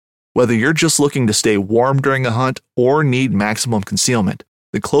Whether you're just looking to stay warm during a hunt or need maximum concealment,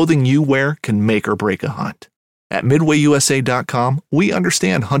 the clothing you wear can make or break a hunt. At MidwayUSA.com, we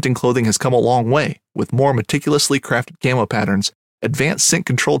understand hunting clothing has come a long way with more meticulously crafted camo patterns, advanced scent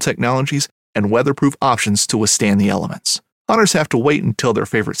control technologies, and weatherproof options to withstand the elements. Hunters have to wait until their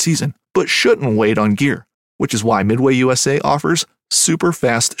favorite season, but shouldn't wait on gear, which is why Midway USA offers super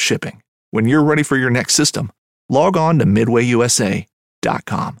fast shipping. When you're ready for your next system, log on to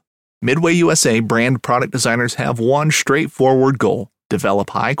MidwayUSA.com. Midway USA brand product designers have one straightforward goal: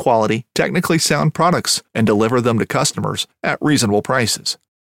 develop high-quality, technically sound products and deliver them to customers at reasonable prices.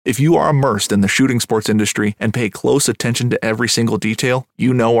 If you are immersed in the shooting sports industry and pay close attention to every single detail,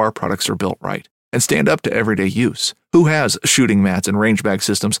 you know our products are built right and stand up to everyday use. Who has shooting mats and range bag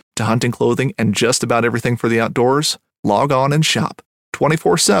systems to hunting clothing and just about everything for the outdoors? Log on and shop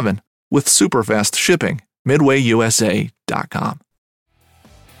 24/7 with super fast shipping. MidwayUSA.com.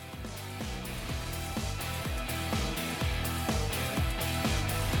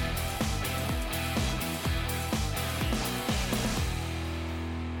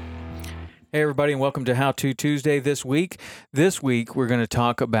 Hey everybody, and welcome to How To Tuesday this week. This week we're going to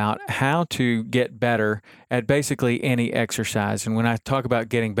talk about how to get better at basically any exercise. And when I talk about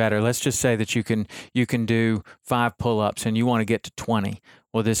getting better, let's just say that you can do 5 pull-ups and you want to get to 20.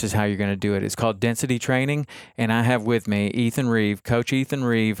 Well, this is how you're going to do it. It's called density training, and I have with me Ethan Reeve. Coach Ethan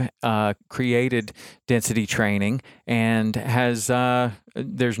Reeve created density training and has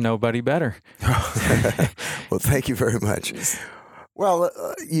there's nobody better. Well, thank you very much. Well,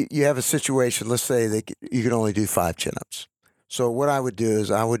 you have a situation, let's say that you can only do 5 chin-ups. So what I would do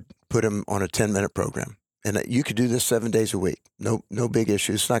is I would put them on a 10-minute program. And you could do this 7 days a week. No big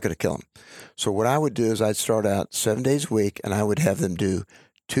issue. It's not going to kill them. So what I would do is I'd start out 7 days a week, and I would have them do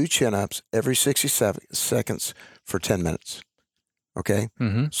 2 chin-ups every 60 seconds for 10 minutes. Okay?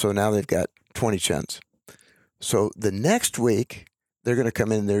 Mm-hmm. So now they've got 20 chins. So the next week, they're going to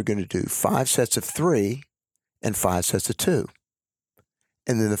come in, they're going to do 5 sets of 3 and 5 sets of 2.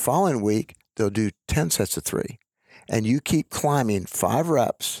 And then the following week, they'll do 10 sets of 3. And you keep climbing 5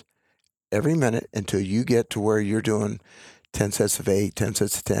 reps every minute until you get to where you're doing 10 sets of 8, 10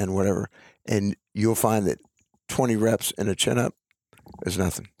 sets of 10, whatever. And you'll find that 20 reps in a chin-up is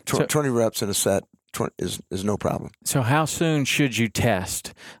nothing. 20 reps in a set is no problem. So how soon should you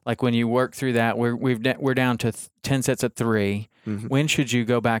test? Like when you work through that, we're down to 10 sets of 3. Mm-hmm. When should you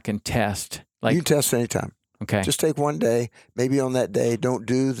go back and test? You can test anytime. Okay. Just take one day. Maybe on that day, don't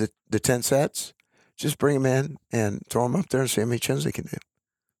do the 10 sets. Just bring them in and throw them up there and see how many chins they can do.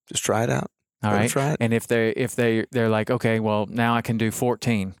 Just try it out. All right. Try it. And if they're like, okay, well now I can do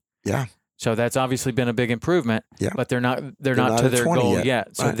 14. Yeah. So that's obviously been a big improvement. Yeah. But they're not to their goal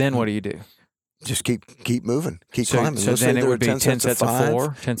yet. So right. Then what do you do? Just keep moving. Keep climbing. So then it would be 10 sets of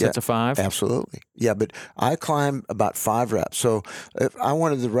 4, 10 sets of 5? Absolutely. Yeah, but I climb about 5 reps. So if I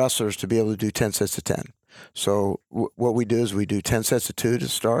wanted the wrestlers to be able to do 10 sets of 10. So what we do is we do 10 sets of 2 to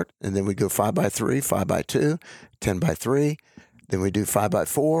start, and then we go 5 by 3, 5 by 2, 10 by 3. Then we do 5 by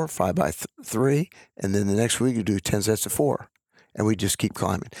 4, 5 by 3, and then the next week we do 10 sets of 4, and we just keep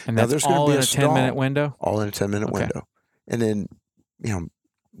climbing. And that's there's all be in a 10-minute window? All in a 10-minute window. And then,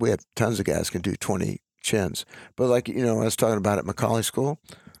 we have tons of guys can do 20 chins. But like, I was talking about at Macaulay School,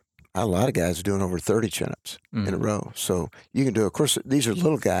 I had a lot of guys doing over 30 chin-ups in a row. So you can do, of course, these are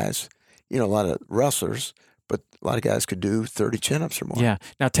little guys, a lot of wrestlers, but a lot of guys could do 30 chin-ups or more. Yeah.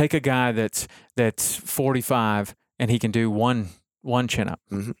 Now take a guy that's 45 and he can do one chin-up.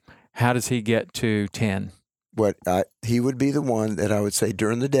 Mm-hmm. How does he get to 10? He would be the one that I would say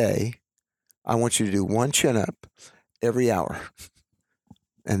during the day, I want you to do 1 chin-up every hour.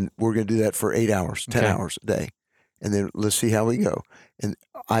 And we're going to do that for 8 hours, 10 hours a day. And then let's see how we go. And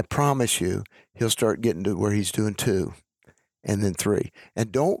I promise you, he'll start getting to where he's doing 2 and then 3.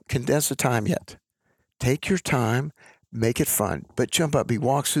 And don't condense the time yet. Take your time, make it fun, but jump up. He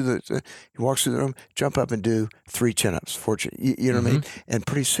walks through the room, jump up and do 3 chin-ups, 4 you know what I mean? And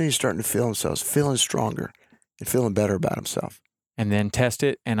pretty soon he's starting to feel himself, feeling stronger and feeling better about himself. And then test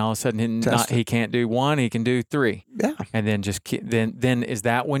it, and all of a sudden he can't do 1, he can do 3. Yeah. And then then is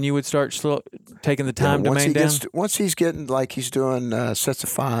that when you would start taking the time to main down? Once he's getting like he's doing sets of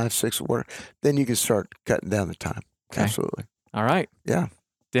 5, 6, whatever, then you can start cutting down the time. Okay. Absolutely. All right. Yeah.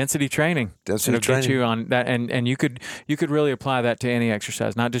 Density training. It'll get you on that, and you could really apply that to any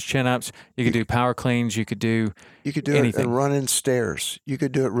exercise, not just chin-ups. You could do power cleans. You could do anything. It running stairs. You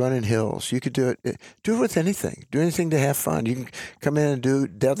could do it running hills. You could do it with anything. Do anything to have fun. You can come in and do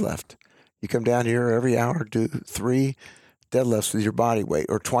deadlift. You come down here every hour, do 3 deadlifts with your body weight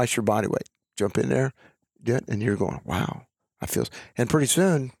or twice your body weight. Jump in there, do it, and you're going, wow, I feel. And pretty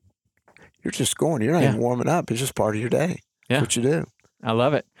soon, you're just going. You're not even warming up. It's just part of your day. Yeah. That's what you do. I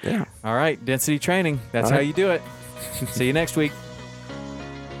love it. Yeah. All right. Density training. That's how you do it. See you next week.